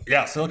good stuff?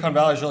 Yeah, Silicon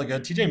Valley is really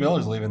good. TJ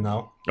Miller's leaving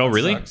though. Oh, That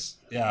really? sucks.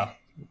 Yeah.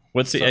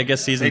 What's the? So I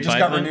guess season They just 5.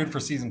 got then? renewed for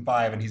season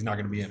 5, and he's not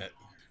going to be in it.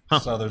 Huh.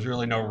 So there's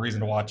really no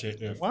reason to watch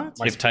it if What?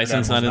 my If spirit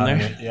Tyson's not animal's in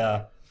there? it.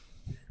 Yeah.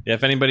 Yeah,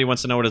 if anybody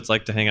wants to know what it's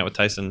like to hang out with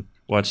Tyson,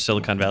 watch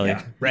Silicon Valley.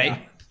 Yeah.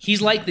 Right?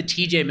 He's like the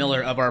TJ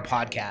Miller of our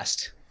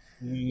podcast.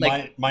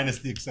 Like- Minus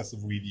the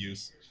excessive weed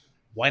use.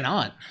 Why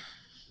not?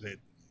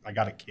 I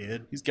got a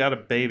kid. He's got a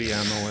baby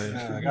on the way.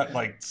 Yeah, I got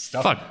like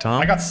stuff. Fuck,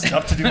 Tom. I got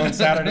stuff to do on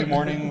Saturday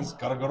mornings.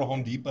 Got to go to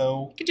Home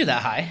Depot. You can do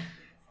that high.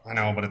 I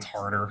know, but it's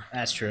harder.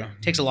 That's true.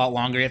 Takes a lot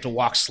longer. You have to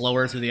walk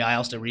slower through the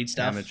aisles to read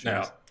stuff.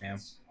 Amateurs.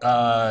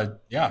 Yeah.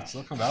 Yeah,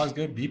 Silicon Valley's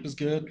good. Veep is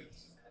good.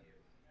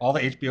 All the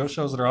HBO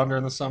shows that are on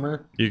during the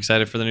summer. You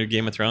excited for the new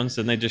Game of Thrones?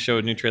 Didn't they just show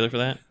a new trailer for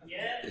that?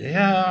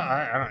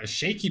 Yeah, I don't know.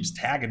 Shay keeps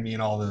tagging me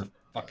in all the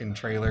fucking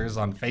trailers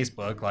on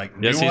Facebook. Like,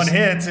 Yes, new one he's-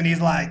 hits, and he's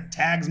like,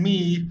 tags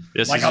me.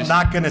 Yes, like, he's- I'm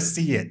not going to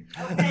see it.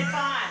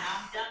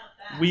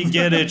 We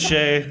get it,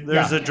 Shay.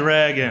 There's Yeah. a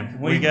dragon.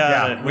 We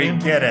got it. We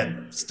get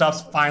it.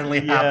 Stuff's finally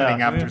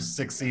happening after we-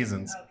 6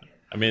 seasons.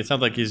 I mean, it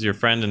sounds like he's your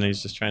friend and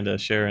he's just trying to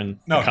share a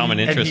common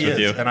and interest he with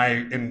is, you.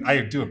 and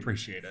I do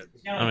appreciate it.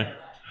 I mean,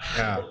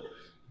 Yeah.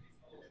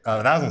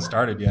 That hasn't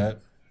started yet.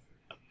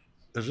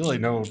 There's really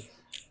no.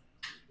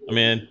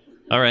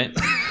 all right.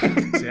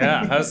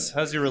 Yeah.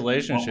 How's your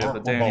relationship with We're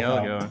both Danielle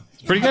out. going?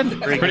 Pretty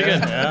good. Pretty good.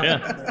 Yeah.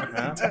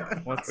 Yeah. Yeah.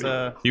 What's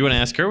You want to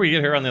ask her? We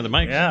get her on the other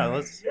mic. Yeah.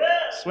 Let's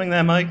swing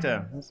that mic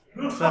down.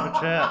 Let's have a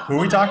chat. Who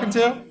are we talking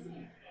to?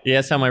 Yeah,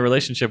 that's how my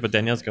relationship with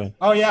Danielle's going.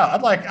 Oh yeah,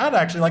 I'd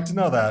actually like to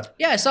know that.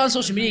 Yeah, I saw on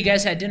social media you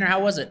guys had dinner. How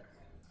was it?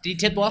 Did you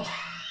tip well?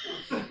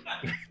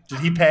 Did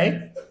he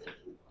pay?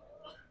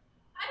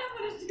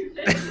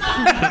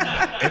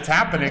 It's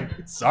happening.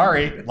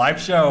 Sorry, live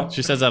show.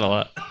 She says that a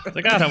lot. It's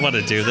like, I don't want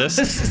to do this.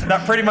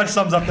 That pretty much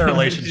sums up their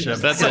relationship.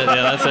 That's it.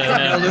 Yeah, that's it. No,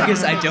 Yeah.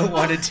 Lucas, I don't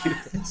want to do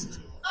this.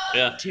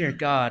 Yeah. Dear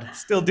God.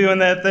 Still doing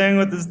that thing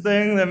with this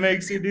thing that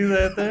makes you do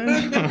that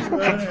thing?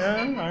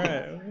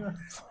 Yeah.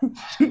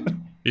 All right.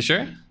 You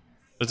sure?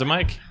 There's a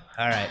mic.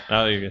 All right.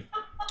 Oh, you're good.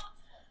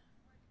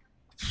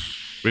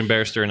 We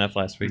embarrassed her enough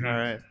last week. All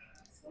right.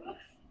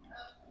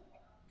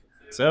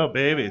 So,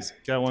 babies.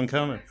 Got one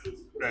coming.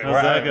 How's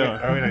that going?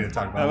 We don't need to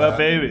talk about How about that.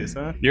 babies,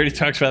 huh? You already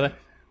talked about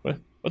that?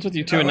 What's with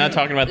you two and not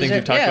talking about things Is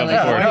you've it- talked yeah, about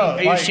like, before? no,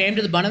 Are you like- ashamed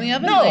of the bun in the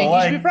oven? No, like, you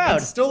like should be proud.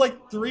 it's still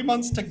like 3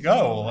 months to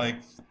go. Like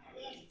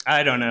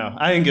I don't know.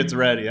 I think it's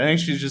ready. I think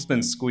she's just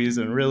been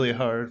squeezing really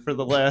hard for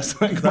the last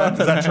like Is month.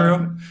 that and a true?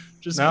 half.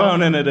 Just No?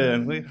 phoning it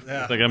in.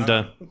 yeah, Like, I'm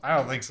done. I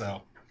don't think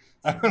so.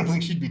 I don't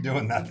think she'd be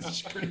doing that.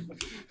 She's pretty-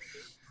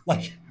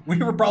 like we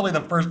were probably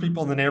the first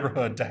people in the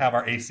neighborhood to have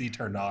our AC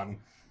turned on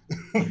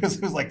because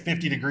it was like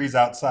 50 degrees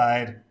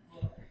outside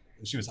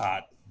and she was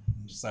hot.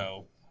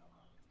 So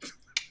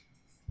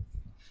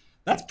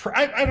that's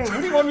I don't. What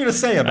do you want me to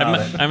say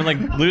about it? I'm like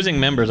losing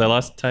members. I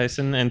lost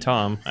Tyson and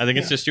Tom. I think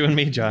it's just you and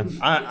me, John.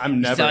 I'm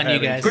never telling you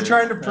having guys. Quit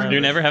trying to bring.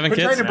 You're never having quit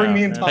kids? trying to bring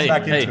me and Tom Hey,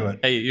 back hey, into it.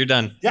 hey, you're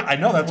done. Yeah, I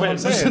know. That's what I'm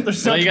saying.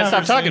 There's No, you gotta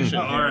stop talking. conversation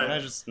Oh, here. all right.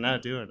 I'm just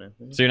not doing it.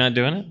 So you're not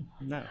doing it?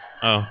 No.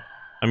 Oh,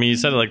 I mean, you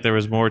said it like there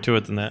was more to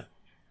it than that.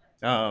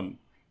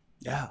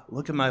 Yeah,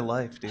 look at my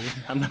life, dude.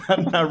 I'm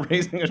not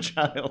raising a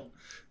child.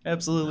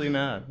 Absolutely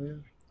not.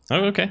 Oh,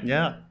 okay.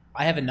 Yeah.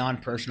 I have a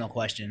non-personal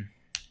question.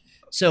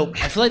 So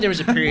I feel like there was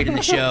a period in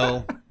the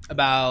show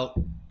about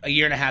a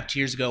year and a half, 2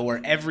 years ago, where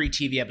every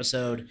TV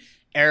episode,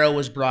 Arrow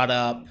was brought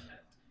up,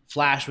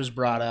 Flash was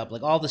brought up,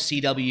 like all the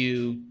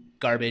CW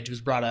garbage was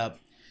brought up.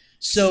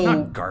 So It's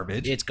not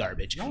garbage. It's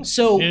garbage.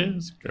 So Yeah,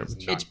 it's garbage.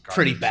 it's not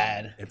pretty garbage.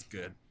 bad. It's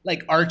good.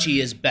 Like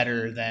Archie is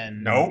better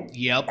than Nope.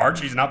 Yep.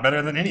 Archie's not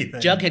better than anything.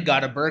 Jughead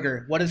got a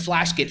burger. What did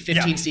Flash get?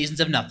 15 Yeah. seasons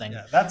of nothing.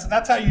 Yeah,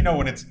 that's how you know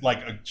when it's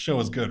like a show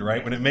is good,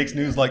 right? When it makes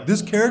news like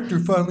this character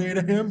finally ate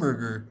a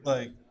hamburger.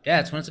 Like, Yeah,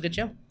 that's when it's a good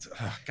show.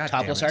 God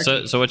Topless damn it.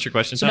 Archie. So what's your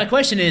question? So Tom? my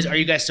question is, are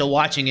you guys still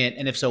watching it?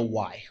 And if so,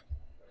 why?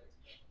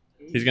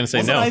 He's gonna say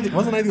Wasn't no.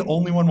 wasn't I the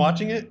only one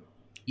watching it?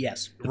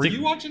 Yes. Were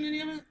you watching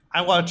any of it?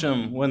 I watch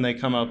them when they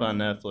come up on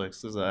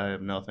Netflix because I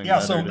have nothing. Yeah.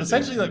 better So to do.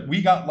 essentially, like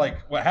we got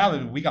what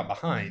happened? We got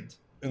behind,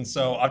 and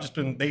so I've just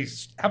been. They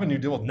have a new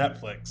deal with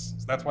Netflix,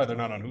 so that's why they're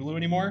not on Hulu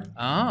anymore.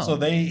 Oh, So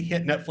they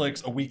hit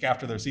Netflix a week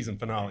after their season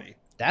finale.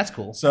 that's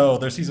cool. So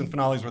their season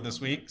finales were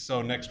this week.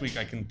 So next week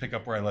I can pick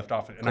up where I left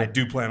off, and I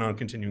do plan on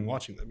continuing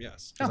watching them.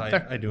 Yes, because Oh,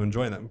 fair. I do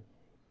enjoy them.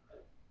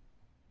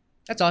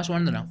 That's all I just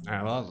wanted to know. All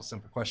right. Well, that was a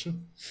simple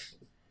question.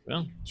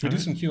 Well, Should we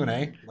do some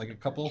Q&A, like a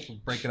couple,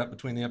 break it up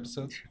between the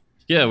episodes?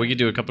 yeah, we could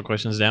do a couple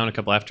questions down, a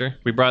couple after.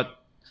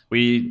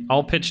 We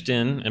all pitched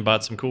in and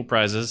bought some cool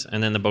prizes,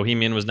 and then the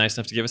Bohemian was nice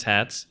enough to give us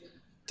hats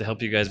to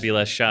help you guys be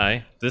less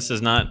shy. This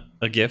is not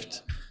a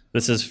gift.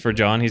 This is for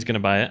John. He's going to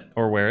buy it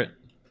or wear it,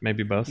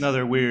 maybe both.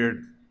 Another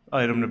weird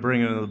item to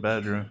bring into the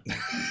bedroom.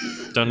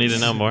 Don't need to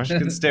know more. You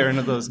can stare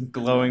into those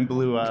glowing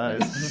blue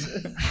eyes.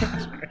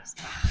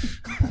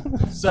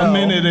 So, A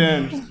minute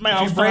in. if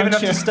you're brave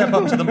enough to step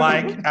up to the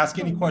mic, ask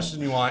any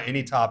question you want,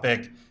 any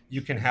topic,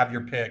 you can have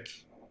your pick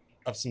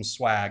of some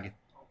swag.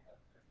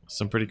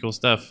 Some pretty cool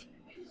stuff.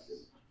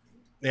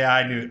 Yeah,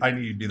 I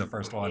knew you'd be the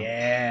first one.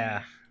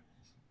 Yeah.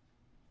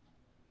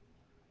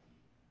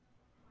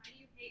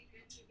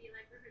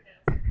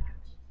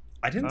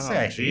 I didn't say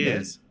I hate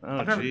it. Oh,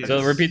 I've never- jeez.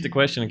 So repeat the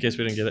question in case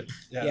we didn't get it.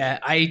 Yeah,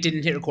 I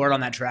didn't hit record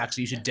on that track,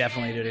 so you should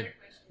definitely do it.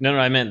 No,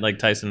 I meant like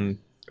Tyson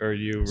or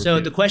you. So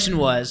repeat. the question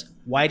was,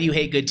 why do you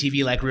hate good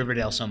TV like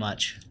Riverdale so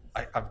much?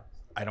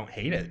 I don't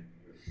hate it.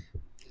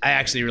 I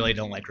actually really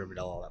don't like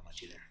Riverdale all that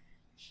much either.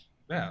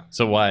 Yeah.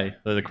 So why?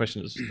 The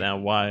question is now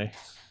why?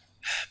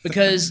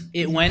 Because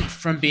it went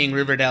from being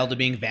Riverdale to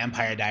being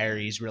Vampire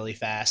Diaries really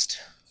fast.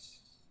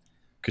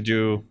 Could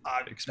you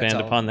expand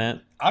that's all. upon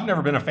that? I've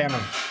never been a fan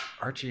of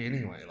Archie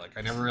anyway. Like,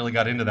 I never really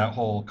got into that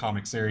whole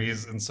comic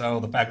series. And so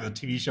the fact that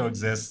the TV show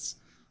exists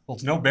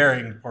holds no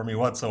bearing for me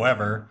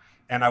whatsoever.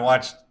 And I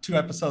watched 2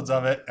 episodes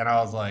of it and I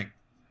was like,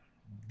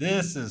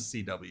 this is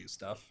CW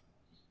stuff.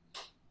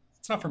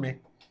 It's not for me.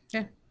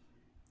 Yeah.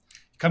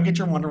 Come get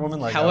your Wonder Woman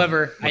Lego.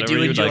 However, I Whatever do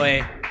you'd enjoy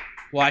like.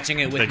 watching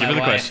it with Thank you my for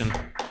the wife question.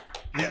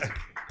 Yeah.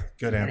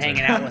 Good and answer.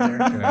 hanging out with her.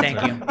 Good Thank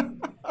answer.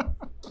 you.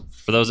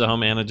 For those at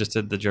home, Anna just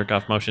did the jerk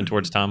off motion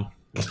towards Tom.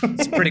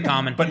 It's pretty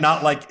common. But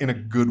not like in a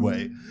good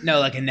way. No,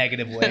 like a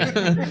negative way.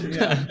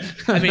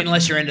 I mean,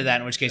 unless you're into that,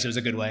 in which case it was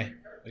a good way.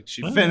 Like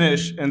she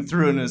finished and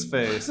threw it in his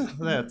face.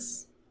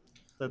 That's Is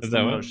the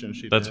that what- motion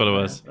she that's did. what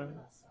it was.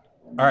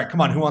 All right,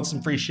 come on. Who wants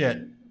some free shit?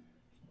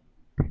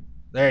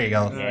 There you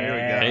go. Here we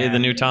go. Hey, the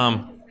new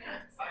Tom.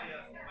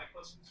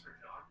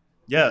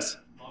 Yes.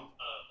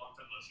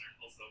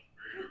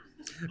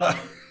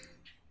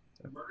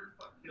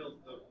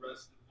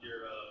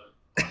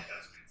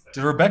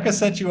 Did Rebecca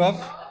set you up?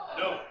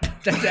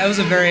 That was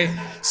a very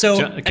so.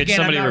 Could Again, I'm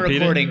somebody not repeat it?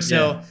 recording.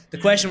 So Yeah. the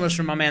question was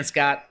from my man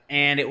Scott,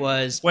 and it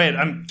was Wait,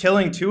 I'm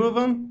killing 2 of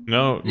them?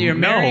 No, you're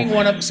marrying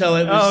one of. So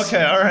it was. Oh,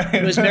 okay, all right.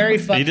 It was Mary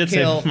fuck He did say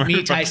kill murder, me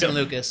fuck, Tyson kill.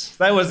 Lucas.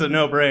 That was a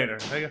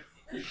no-brainer.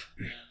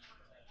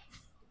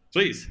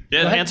 Please.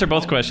 Yeah, What? answer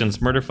both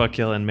questions. Murder, fuck,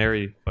 kill, and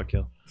marry, fuck,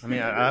 kill. I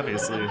mean,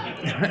 obviously.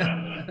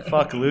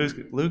 Fuck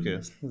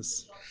Lucas.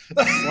 His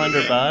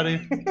slender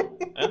body.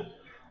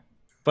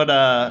 But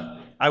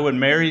I would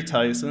marry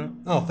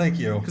Tyson Oh, thank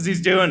you. because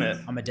he's doing it.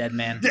 I'm a dead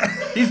man.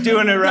 He's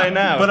doing it right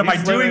now. But am I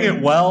He's doing living-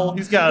 it well?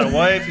 He's got a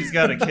wife. He's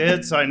got a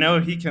kid, so I know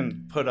he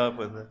can put up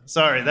with it.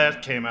 Sorry,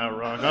 that came out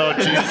wrong. Oh,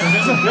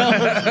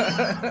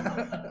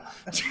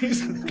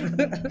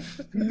 Jesus.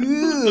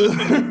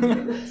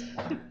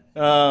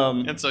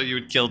 And so you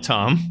would kill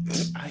Tom.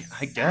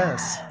 I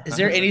guess. Is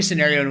there any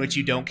scenario in which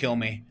you don't kill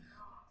me?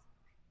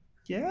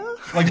 Yeah.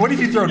 Like, what if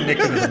you throw Nick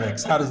into the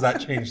mix? How does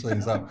that change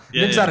things up?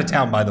 Yeah, Nick's yeah. out of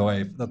town, by the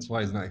way. That's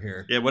why he's not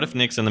here. Yeah, what if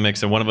Nick's in the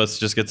mix and one of us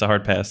just gets a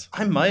hard pass?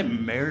 I might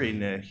marry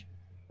Nick.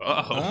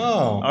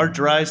 Oh. Our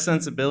dry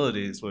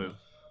sensibilities would.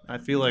 I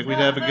feel like we'd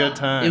have a good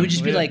time. It would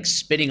just be We'd- like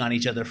spitting on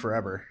each other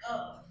forever.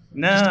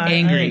 Nah, I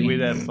angry. think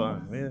we'd have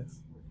fun.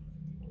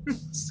 Yeah.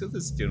 So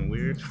this is getting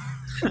weird.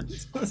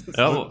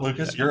 Oh,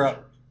 Lucas, you're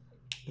up.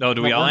 no,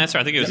 do we all answer?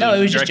 I think it was, No,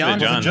 it was just directly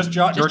to John. Was it just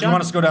John? Or do you John.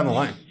 want us to go down the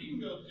line?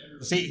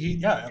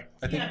 See, I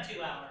think.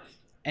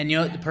 And you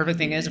know what the perfect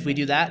thing is? If we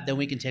do that, then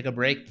we can take a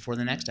break before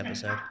the next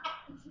episode.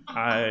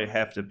 I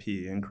have to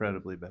pee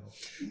incredibly bad.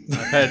 I've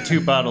had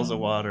 2 bottles of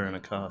water and a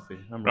coffee.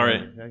 I'm All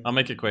ready. right, I'll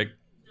make it quick.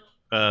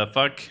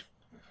 Fuck,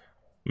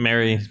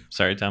 marry.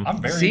 Sorry, Tom.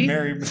 I'm very See?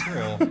 married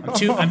material.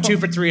 I'm 2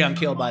 for 3 on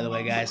kill, by the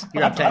way, guys.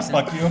 You're up, I'd Tyson.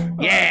 fuck you.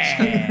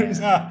 Yeah.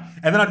 Yeah.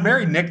 And then I'd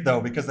marry Nick,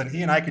 though, because then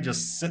he and I could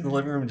just sit in the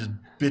living room and just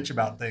bitch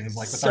about things,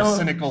 like with our So-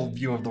 cynical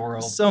view of the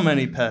world. So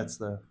many pets,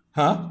 though.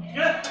 Huh?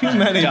 Too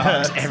many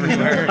Dogs pets.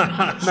 everywhere.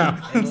 No.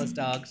 Endless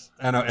dogs.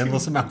 I know,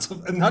 endless amounts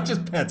of, and not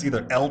just pets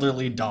either,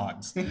 elderly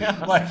dogs.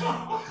 Like,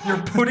 you're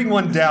putting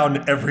one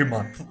down every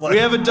month. Like, We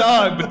have a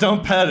dog, but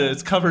don't pet it.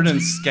 It's covered in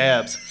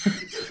scabs.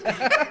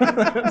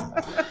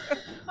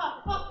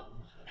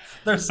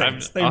 they're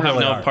saints. They I'll have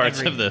really no are.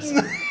 parts of this.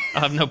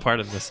 I'll have no part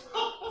of this.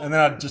 And then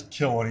I'd just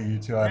kill one of you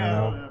two. I don't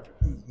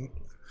know.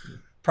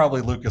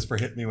 Probably Lucas for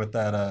hitting me with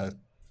that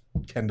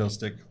kendo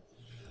stick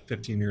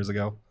 15 years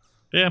ago.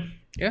 Yeah,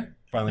 Yeah.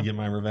 Finally get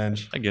my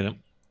revenge. I get it.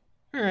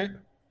 All right.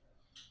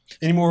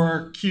 Any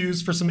more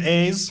cues for some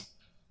A's?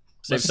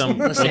 Save some.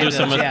 Let's We'll save do those.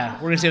 some. Yeah,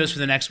 we're gonna save this for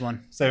the next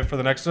one. Save it for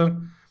the next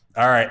one.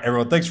 All right,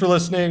 everyone. Thanks for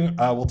listening.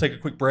 We'll take a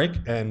quick break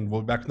and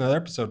we'll be back with another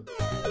episode.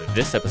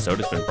 This episode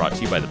has been brought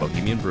to you by the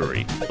Bohemian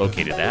Brewery,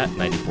 located at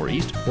 94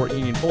 East, Fort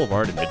Union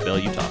Boulevard in Midvale,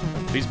 Utah.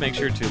 Please make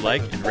sure to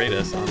like and rate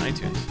us on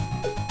iTunes.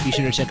 Be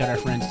sure to check out our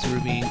friends through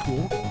being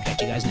cool.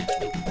 Catch you guys next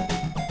week.